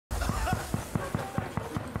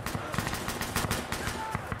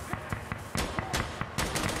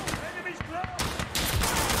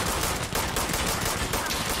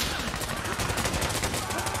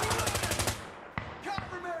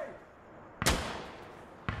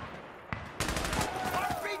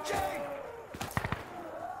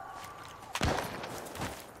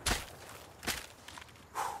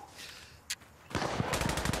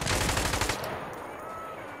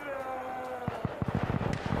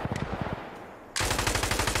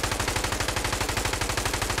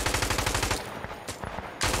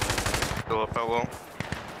heal up that well.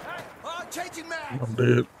 Oh, changing mag. I'm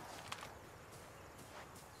dead.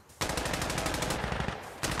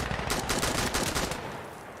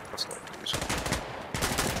 That's like these.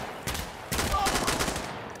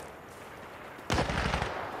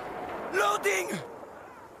 Loading.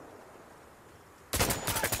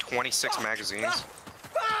 Like 26 magazines.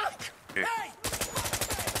 Fuck! Yeah. Hey!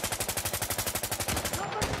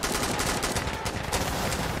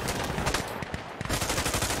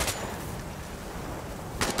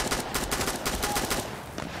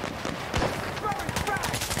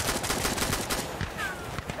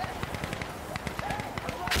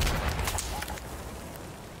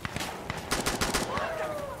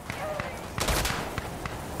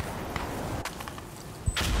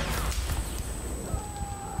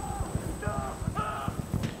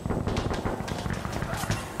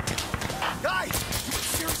 Guys, you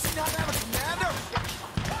seriously not have a commander?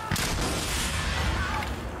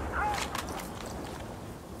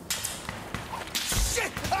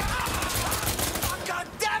 Shit! Ah! God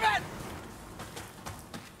damn it!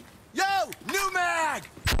 Yo, new mag!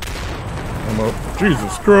 I'm up.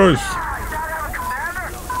 Jesus Christ.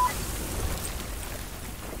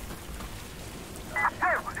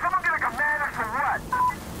 Someone get a commander for what?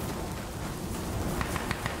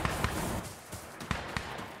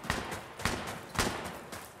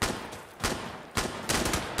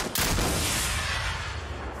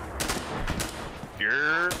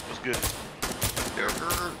 What's good?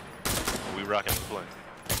 Yeah. We rocking the play.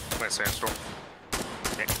 My sandstorm.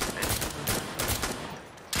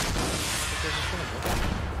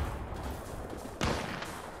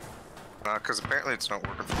 Cause apparently it's not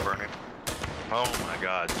working for Bernie. Oh my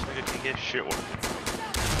god, this nigga can get shit working.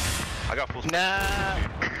 I got full Nah,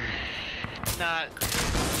 not.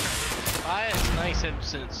 I had nice him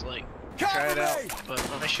since like tried out, but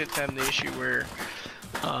my shit's having the issue where,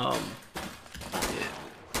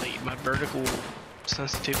 like my vertical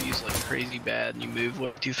sensitivity is like crazy bad, and you move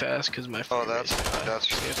way too fast because my. Oh, frame rate's high. that's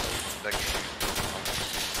that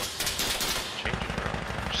change it,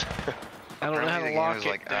 bro. I don't know how to lock it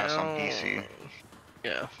like ass on down. PC.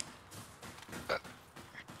 Yeah.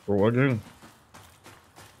 For what game?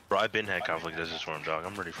 Bro, I've been had conflict as this one, dog.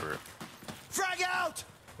 I'm ready for it. Frag out!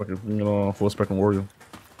 Fucking, full spectrum warrior.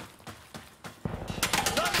 I'm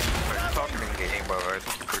talking in game, by the way. I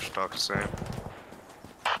think you first talk the same.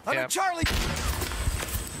 I'm Yeah. in Charlie.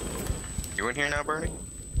 You in here now, Bernie?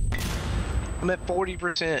 I'm at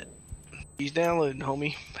 40%. He's downloading,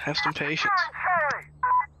 homie. Have some patience.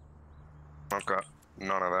 I've got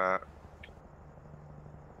none of that.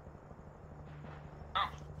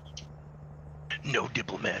 No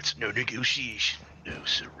diplomats, no negotiation, no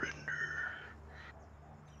surrender.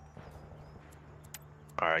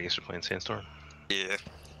 Alright, I guess we're playing Sandstorm. Yeah.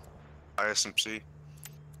 ISMC.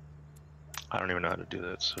 I don't even know how to do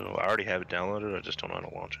that, so I already have it downloaded, I just don't know how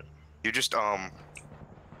to launch it. You just,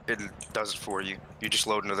 it does it for you. You just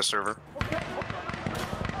load into the server.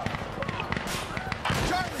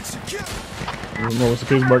 Charlie, secure. I don't know what's the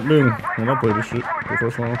case back then when I played this shit the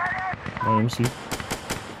first time. IMC.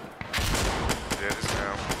 Yeah, it is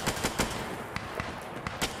now.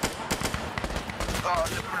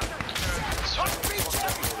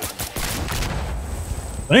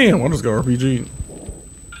 Damn, I just got RPG.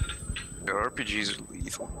 The RPGs are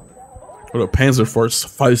lethal. What a Panzer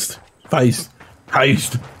Feist. Heist.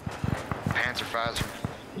 Panzer Pfizer.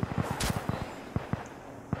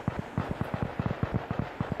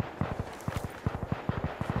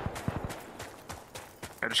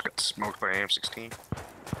 I just got smoked by AM-16.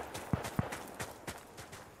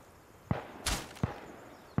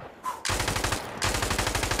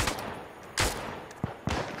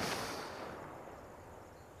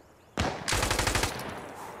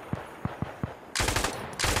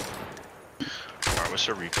 Alright, what's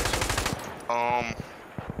the replay?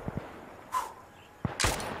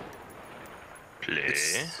 Play.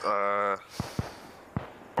 It's, we're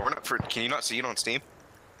not for. Can you not see it on Steam?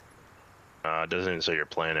 It doesn't even say you're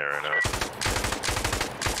playing it right now.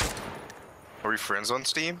 Are we friends on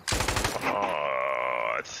Steam?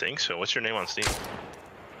 I think so. What's your name on Steam?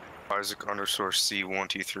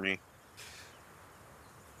 Isaac_C123.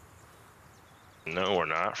 No, we're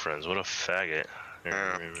not friends. What a faggot. Here,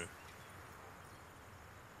 Yeah.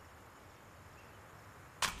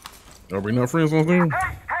 Are we not friends on Steam?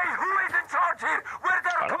 Hey, who is in charge here? Where's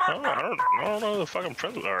our commander? I don't know who the fuck I'm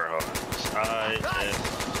friends with.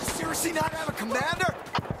 Seriously not have a commander?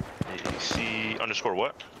 IAC underscore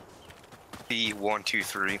what?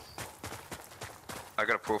 B123. I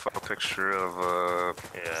got a profile picture of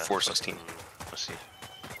Yeah. 416. Let's see.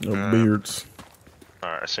 No beards.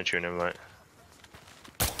 Alright, I sent you an invite.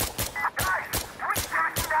 Guys,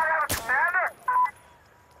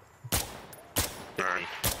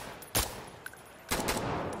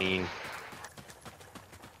 15.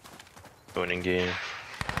 Going in game.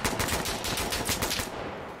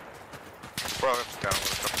 Well, that's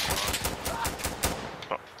download a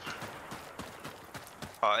couple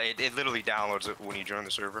more. It literally downloads it when you join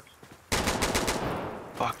the server.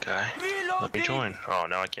 Fuck, guy. Let me join. Oh,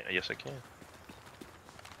 now I can't. Yes, I can.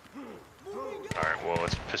 Alright, well,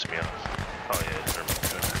 it's pissing me off. Oh, yeah, it's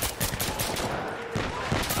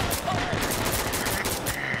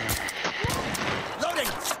Loading.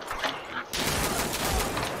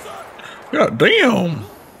 God damn.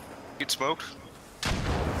 Get smoked.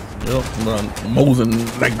 Yep, Mosin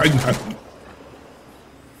like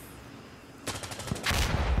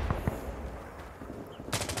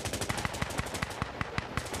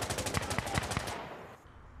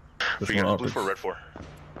blue 4, red 4.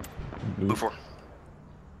 Blue 4.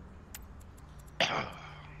 I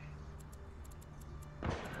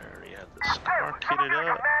already had the scar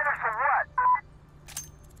kitted up.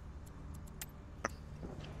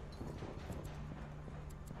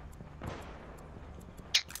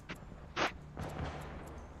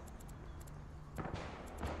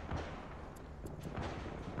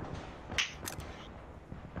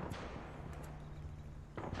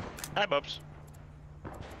 Hi, Bubs.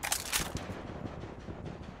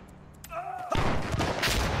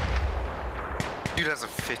 Dude has a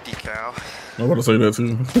 50 cal. I'm about to say that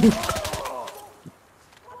too.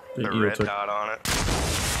 The red dot on it.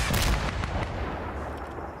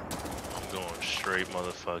 I'm going straight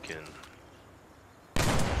motherfucking.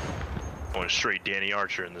 Going straight Danny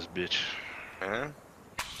Archer in this bitch. Yeah.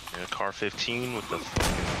 Yeah, car 15 with the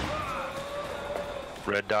fucking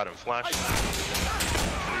red dot and flash.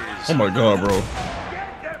 Oh my god, bro.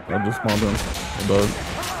 I just spawned in. I'm done.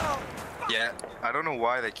 Yeah, I don't know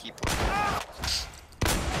why they keep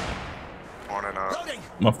on and up.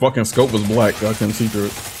 My fucking scope was black. I couldn't see through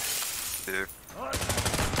it. Dude.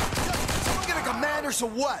 Someone get a commander, so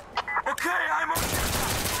what? Okay, I'm on.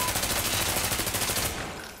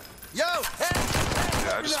 Yo, hey!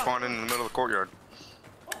 Yeah, I just spawned in the middle of the courtyard.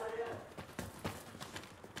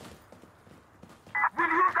 We'll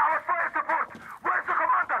use our fire support. Where's the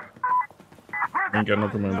commander? Ain't got no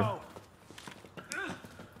commander.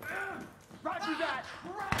 Roger that.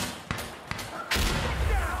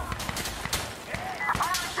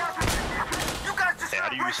 You guys just Hey, how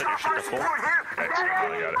do you reset your shit to full? Excellent,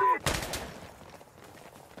 I got it.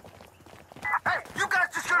 Hey, you guys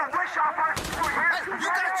just gonna wish our fire support here? Hey, you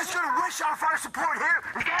guys just gonna wish our fire support here?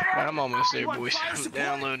 Is that it? I'm almost there, boys. I'm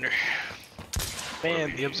downloading her.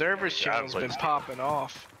 Man, the Observer's channel's been popping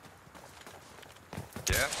off.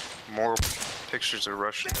 Yeah. More pictures of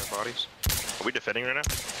Russian dead bodies. Are we defending right now?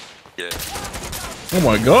 Yeah. Oh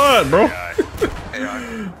my god, bro.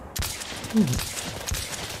 AI.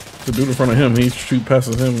 The dude in front of him, he shoot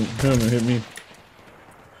passes him and hit me.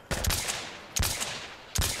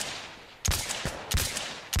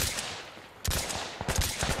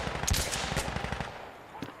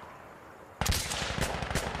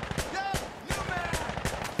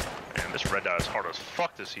 Man, this red dot is hard as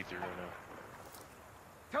fuck to see through right now.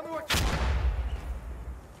 Tell me what you...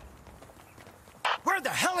 Where the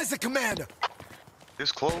hell is the commander?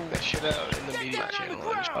 This close. That shit out in the media channel.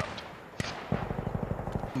 I just popped.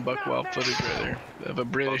 Buckwild footage right there of a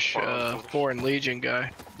British Foreign Legion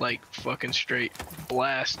guy, like fucking straight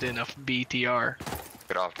blasting a BTR.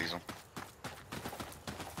 Get off, Diesel.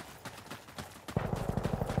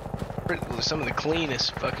 Some of the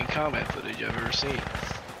cleanest fucking combat footage I've ever seen.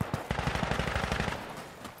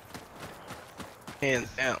 Hands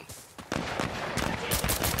down.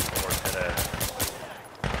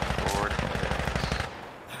 Forward.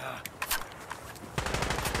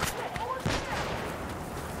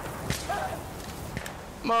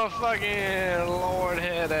 Motherfucking Lord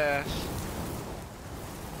head ass.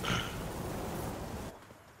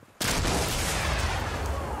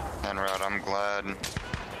 Enrod, I'm glad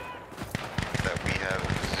that we have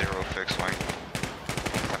 0 fixed wing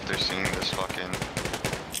after seeing this fucking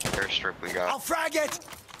airstrip we got. I'll frag it!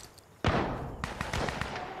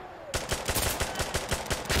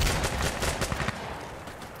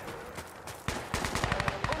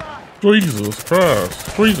 Jesus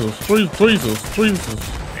Christ. Jesus.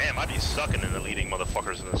 Damn, I be sucking in the leading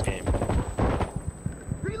motherfuckers in this game.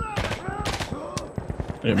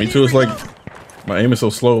 Yeah, me too. It's like my aim is so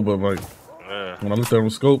slow, but like Yeah. when I look down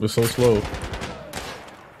the scope, it's so slow.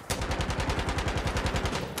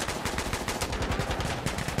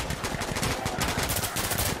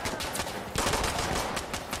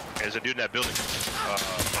 There's a dude in that building.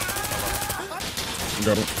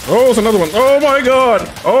 Got him. Oh, it's another one. Oh my god.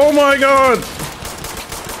 Oh my god.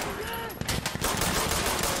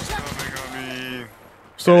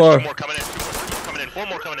 So, There's 2 more coming in. 2 more coming in. 4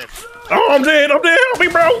 more coming in. oh, I'm dead. Help me,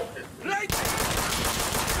 bro.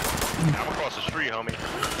 I'm across the street, homie.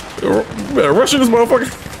 You better rush this motherfucker.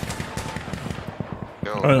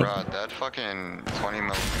 Yo, Alright. Rod, that fucking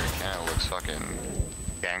 20mm can looks fucking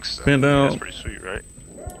gangsta. Pin down. That's pretty sweet, right?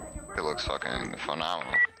 It looks fucking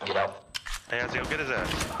phenomenal. Hey, how's he gonna get his ass?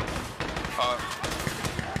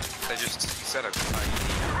 They just said it.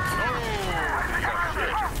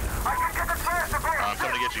 I'm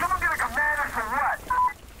coming to get you.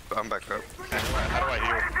 I'm back up. How do I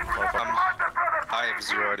heal? I have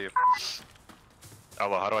 0 idea.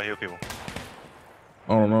 Hello, how do I heal people?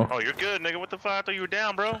 I don't know. Oh, you're good, nigga. What the fuck? I thought you were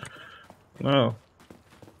down, bro. No.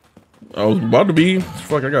 I was about to be.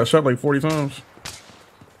 Fuck, I got shot like 40 times.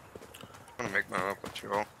 I'm gonna make mine up with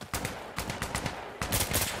you all.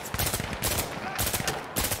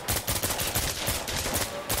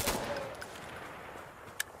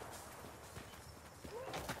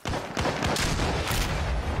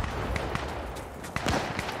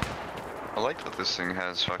 I like that this thing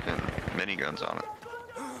has fucking miniguns on it.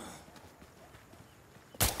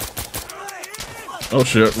 Oh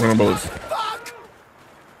shit, running bullets.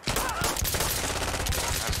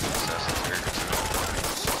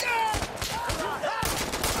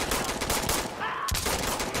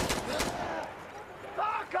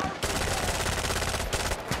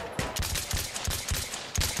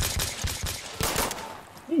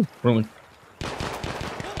 Ooh, really?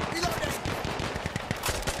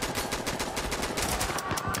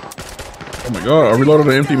 Oh my god, I reloaded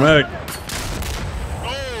an empty mag.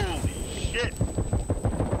 Holy shit!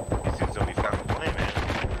 These dudes don't be fucking playing, man.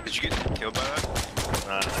 Did you get killed by that?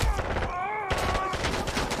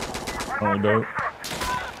 Oh, dope.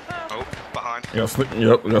 Oh, behind.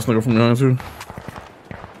 Yep, I got snicker from behind too.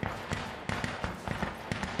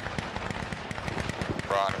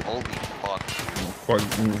 Rod, holy fuck. Fuck,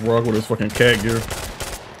 rock with his fucking cat gear.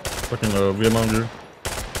 Fucking Vietnam gear.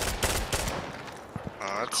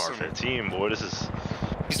 That's Car 15, boy. This is.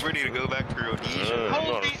 He's ready to go back to Rhodesia.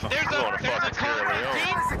 Holy, there's a car 15?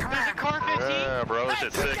 There's a car 15? Yeah, bro. This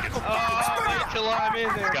shit's sick. It's Oh, wait till I'm in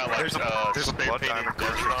there. got like There's a spray blood painted diamond.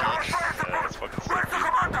 desert on it. Yeah, it's fucking sick.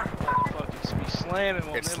 Motherfuckers be slamming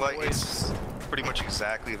on It's them like, boys. it's pretty much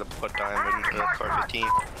exactly the blood diamond car 15.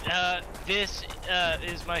 This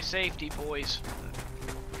is my safety, boys.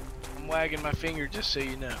 I'm wagging my finger just so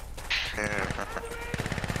you know. Yeah.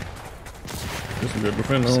 This is a good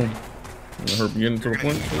defend home. I heard getting to the You're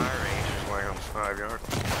gonna point. use my range is like on 5 yard.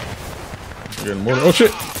 Getting more. Oh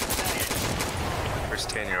shit! There's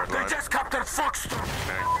 10 yard line. Just Captain Fox.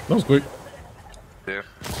 That was quick. Yeah.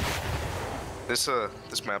 This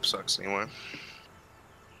map sucks anyway.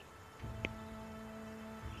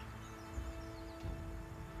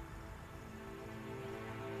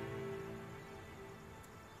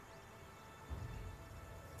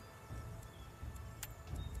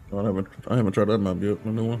 I haven't tried that map yet.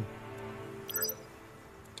 The new one.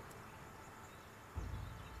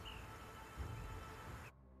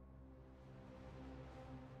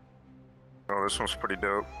 Oh, this one's pretty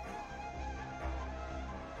dope.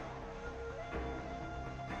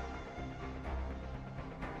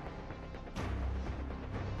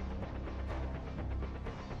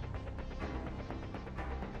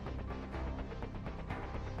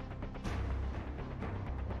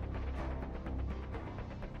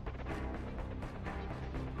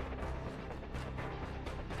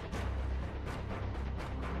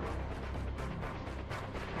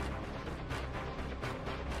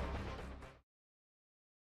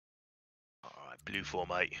 Blue for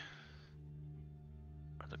mate.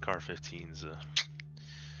 The car 15's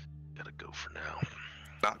gotta go for now.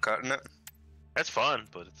 Not cutting it. That's fun,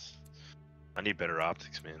 but it's. I need better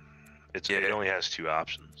optics, man. It Yeah. only has 2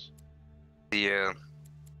 options. The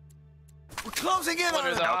We're closing in What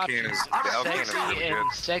on are the it. options? Alcan is the Alcan is Sexy really and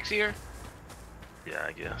good. sexier? Yeah,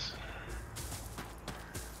 I guess.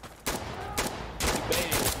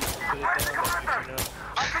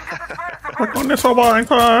 Work on this wine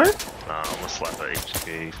time. I'm gonna slap a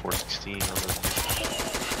HK 416 on this.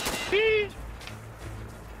 Ew.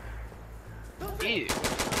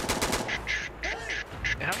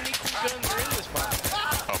 How many cool guns are in this box?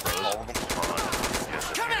 Oh, bro, all of them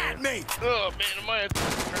fun. Come at me. Oh man, I might have to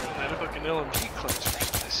turn on that fucking LMG clutch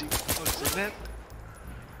to see what the fuck's in that.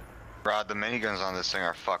 Rod, the miniguns on this thing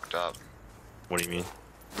are fucked up. What do you mean?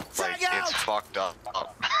 Like, Tag out. it's fucked up.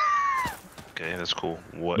 Okay, that's cool.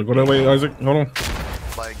 What? Look, go that way, Isaac. Hold on.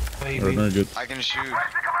 Like, Alright, very good. I can shoot,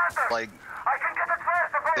 like,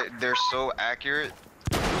 they're so accurate,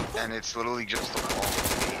 and it's literally just a wall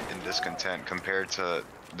of hate and discontent compared to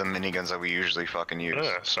the miniguns that we usually fucking use.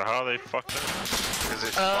 Yeah, so how are they fucked up? Because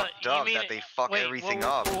it's fucked up that they fuck everything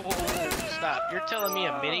up. Whoa, stop. You're telling me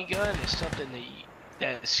a minigun is something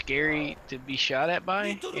that's scary to be shot at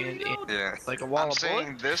by? And Yeah. like a wall I'm of saying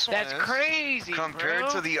bullets? this one That's is, crazy, compared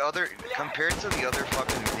bro. to the other fucking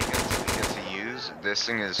miniguns that we get to use, this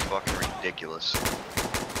thing is fucking ridiculous.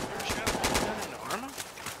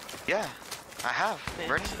 Yeah, I have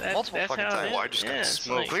multiple fucking times. Well, I just got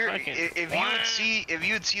smoked. Clear. If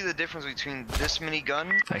you would see the difference between this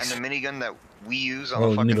minigun and the minigun that we use on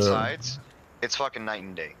the fucking sides, it's fucking night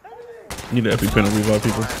and day. You need to EpiPen to revive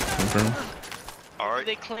people. Confirm.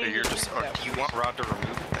 Alright, so you're just, do you want Rod to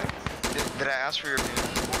remove that? Did I ask for your opinion?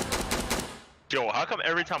 Yo, how come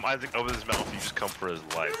every time Isaac opens his mouth, you just come for his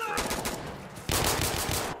life, bro?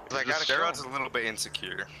 I gotta Rod's a little bit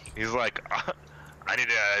insecure. He's like, I need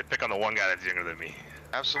to pick on the one guy that's younger than me.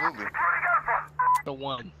 Absolutely. The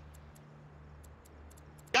one.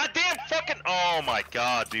 Goddamn fucking! Oh my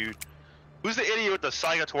god, dude. Who's the idiot with the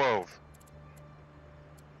Saiga 12?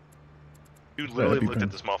 Dude literally looked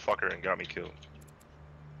at this motherfucker and got me killed.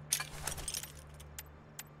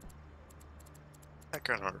 That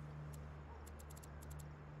gun hurt.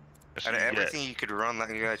 Out of everything you could run, that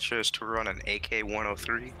guy chose to run an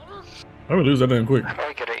AK-103. I would lose that damn quick.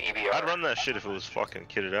 I'd run that shit if it was fucking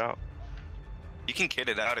kitted out. You can kit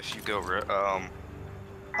it out if you go, op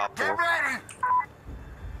Get ready!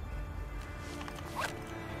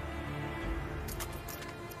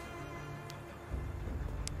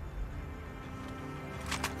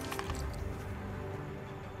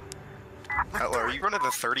 Are you running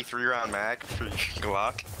the 33 round mag for your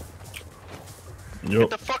Glock? Yup. Get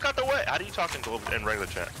the fuck out the way! How do you talk in regular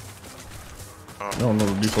chat? I don't know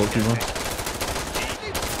the default key, man.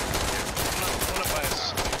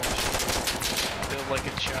 Build like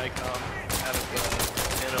a Chi-Com out of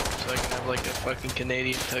denim so I can have like a fucking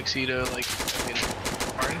Canadian tuxedo, like fucking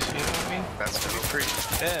harness, you know what I mean? That's pretty.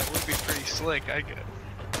 Yeah, it would be pretty slick. I could.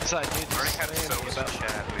 That's I did. Learning how to sew with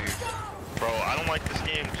chat, dude. Bro, I don't like this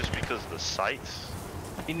game just because the sights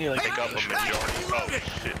You need like pick up a majority. Oh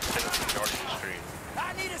shit, pick up a majority of the stream.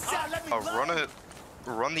 I need a cell. Let me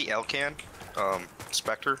Run the Elcan,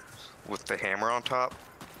 Spectre, with the hammer on top.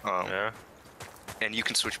 Yeah. And you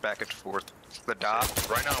can switch back and forth. The dot.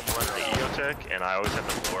 Right now I'm running the EOTech, and I always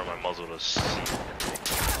have to lower my muzzle to see.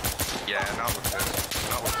 Yeah, not with the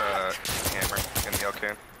hammer and the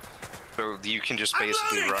Elcan. So you can just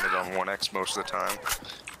basically run it on 1x most of the time.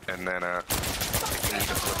 And then, if you need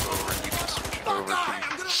to flip over, you can switch over to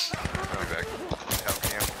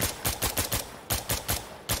Elcan.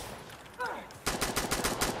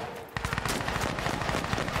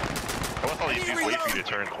 I want all these dudes wait for you to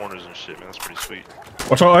turn corners and shit, man. That's pretty sweet.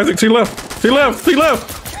 Watch out, Isaac. See left. See left. See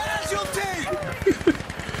left.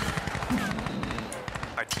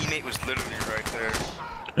 My teammate was literally right there.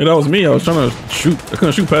 Hey, that was me. I was trying to shoot. I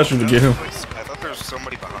couldn't shoot past you to get him. I thought there was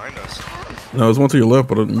somebody behind us. No, there's one to your left,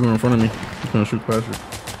 but you were in front of me. I couldn't shoot past you.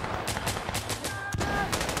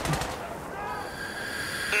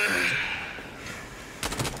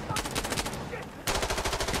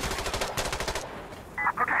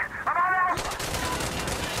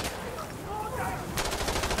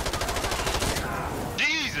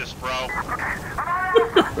 Jesus, bro.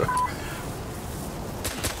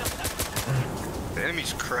 The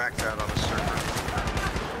enemy's cracked out on the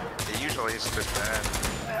server. It usually is this bad.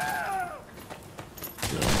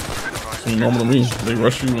 It's normal to me. They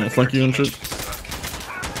rush you and flank you and shit.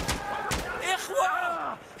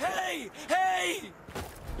 Hey! Hey!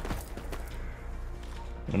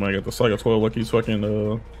 I might get the Saiga 12 like he's fucking,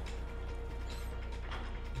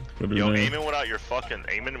 Yo, aiming without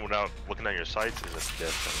looking at your sights is a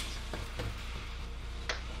death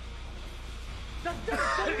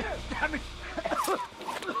sentence.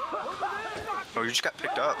 Oh, you just got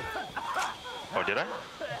picked up. Oh, did I?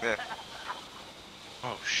 Yeah.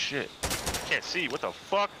 Oh shit. Can't see. What the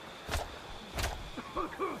fuck?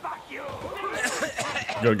 You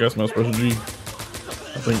gotta guess my special G. I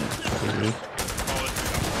think it is. Oh, it's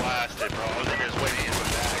got blasted, bro. I was in here just waiting for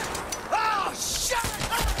that. Oh, shit!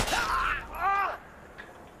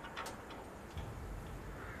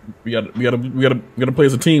 We gotta play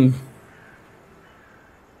as a team.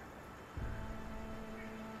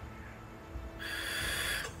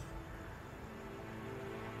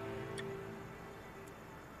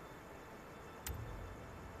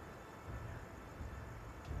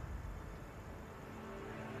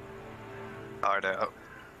 Hideout.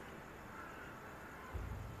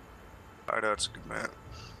 Hideout's a good map.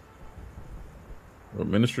 What,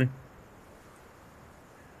 Ministry?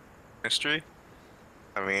 Mystery?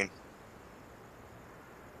 I mean,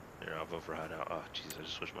 Here, I'll vote for Hideout. Oh, Jesus, I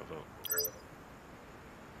just switched my vote.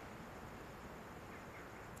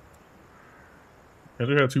 Have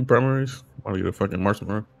you had 2 primaries? Why get a fucking marksman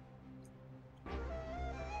run?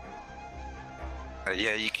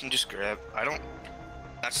 Yeah, you can just grab. I don't.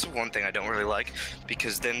 That's the one thing I don't really like,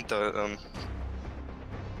 because then the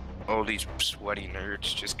all these sweaty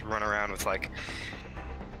nerds just run around with like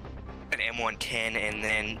an M110, and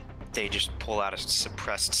then they just pull out a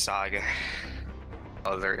suppressed Saga.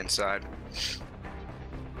 Other inside.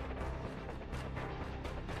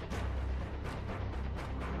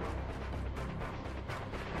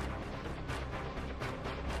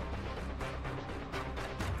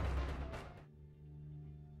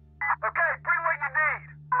 Okay, bring what you need.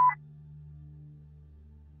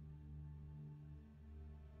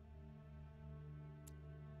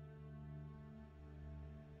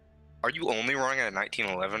 Are you only running a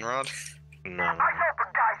 1911 rod? No. Eyes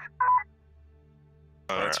open, guys.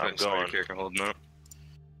 Alright, I'm going. Character holding up.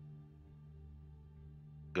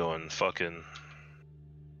 Going fucking.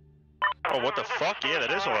 Oh, what the fuck? Yeah,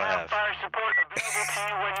 that is all I have.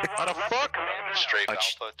 How the fuck? Straight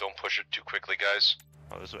alpha, don't push it too quickly, guys.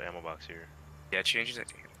 Oh, there's an ammo box here. Yeah, change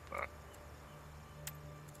that.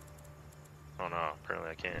 Oh no,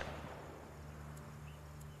 apparently I can't.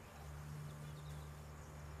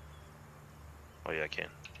 Oh yeah, I can.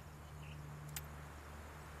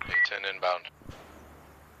 A10 inbound.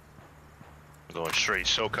 I'm going straight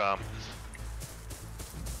SOCOM.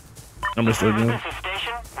 I'm just again. This is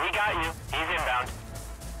station. We got you. He's inbound.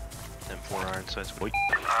 M4 iron sights. Wait.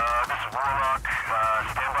 This is Warlock.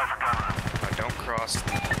 Stand by for gunrun. Don't cross. I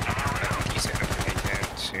think he's in a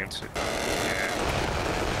A10 soon. So, yeah.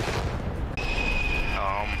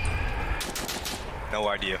 No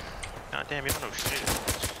idea. God damn, you don't know shit.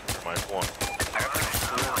 Minus 1. I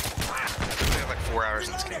have like 4 hours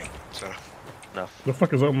in this game, so. Enough. The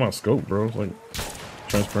fuck is up with my scope, bro? It's like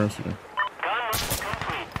transparency. Gunrun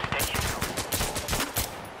complete. Station.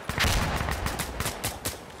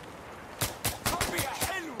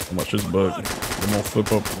 How much is bug? I'm gonna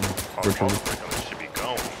flip up and virtually. This should be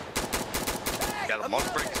going. Yeah, the monk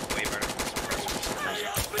break is way better than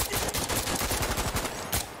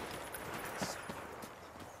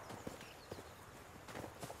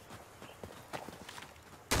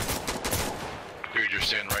Dude, you're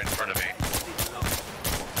standing right in front of me.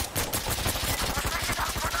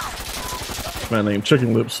 Man named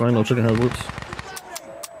Chicken Lips. I ain't know chicken has lips.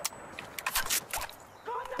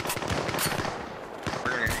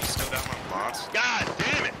 Are you still down on mods? God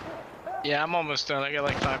damn it! Yeah, I'm almost done. I got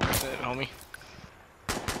like 5%, homie.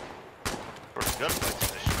 We're gunfights in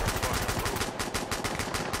this shit.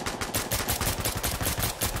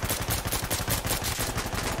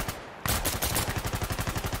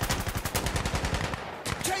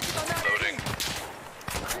 Loading.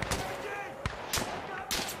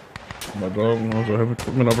 My dog knows I have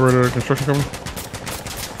equipment operator construction coming.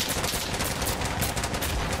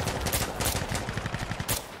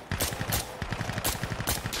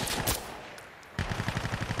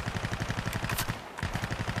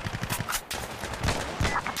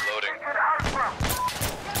 Loading.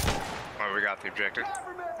 Oh, we got the objective.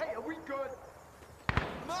 Hey, are we good?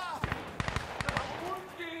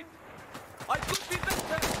 I could be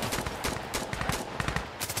better.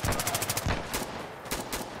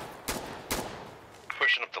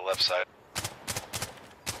 Pushing up the left side.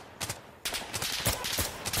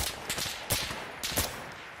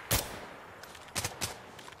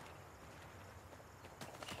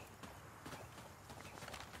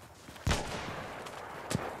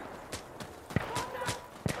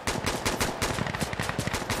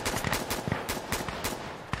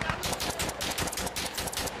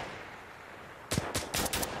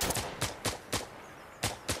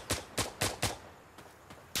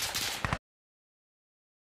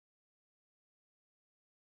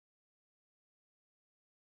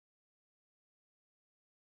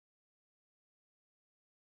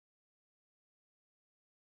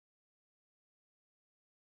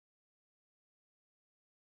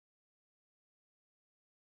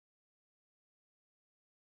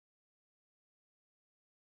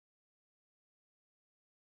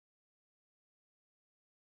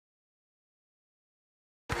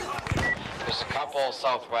 There's a couple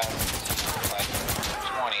southwest, like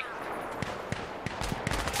 20.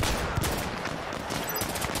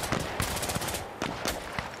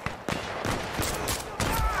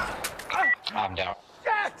 I'm down.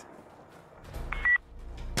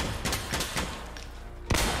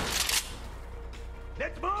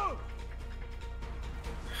 Let's move.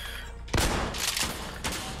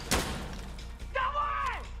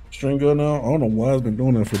 String gun now? I don't know why it's been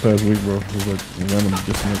doing that for the past week, bro. It's like random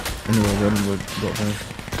disconnect. Anyway, random like got things.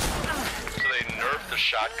 So they nerfed the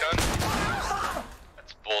shotgun?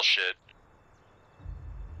 That's bullshit.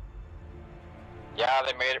 Yeah,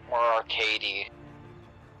 they made it more arcadey.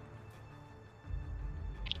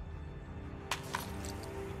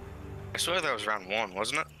 I swear that was round 1,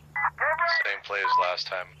 wasn't it? Same play as last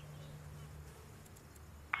time.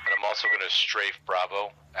 And I'm also gonna strafe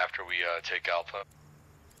Bravo after we take Alpha.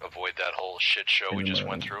 Avoid that whole shit show we just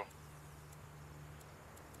went through.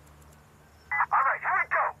 Alright, here we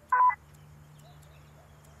go.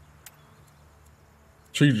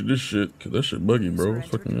 Change this shit, cause that shit buggy, bro. It's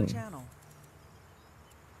fucking This is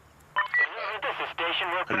Station.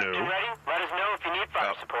 We're Hello? ready. Let us know if you need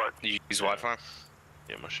fire support. You use Wi-Fi?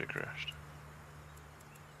 Yeah, my shit crashed.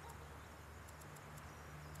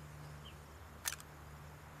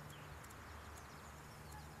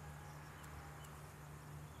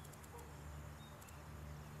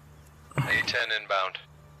 A10 inbound.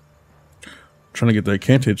 trying to get that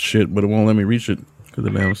Kantage shit, but it won't let me reach it because the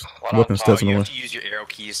damn weapon Oh, stats in the you way. have to use your arrow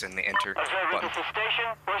keys and the enter Observer, button. this is Station.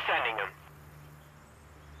 We're sending them.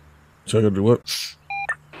 So I gotta do what?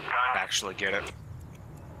 Actually get it.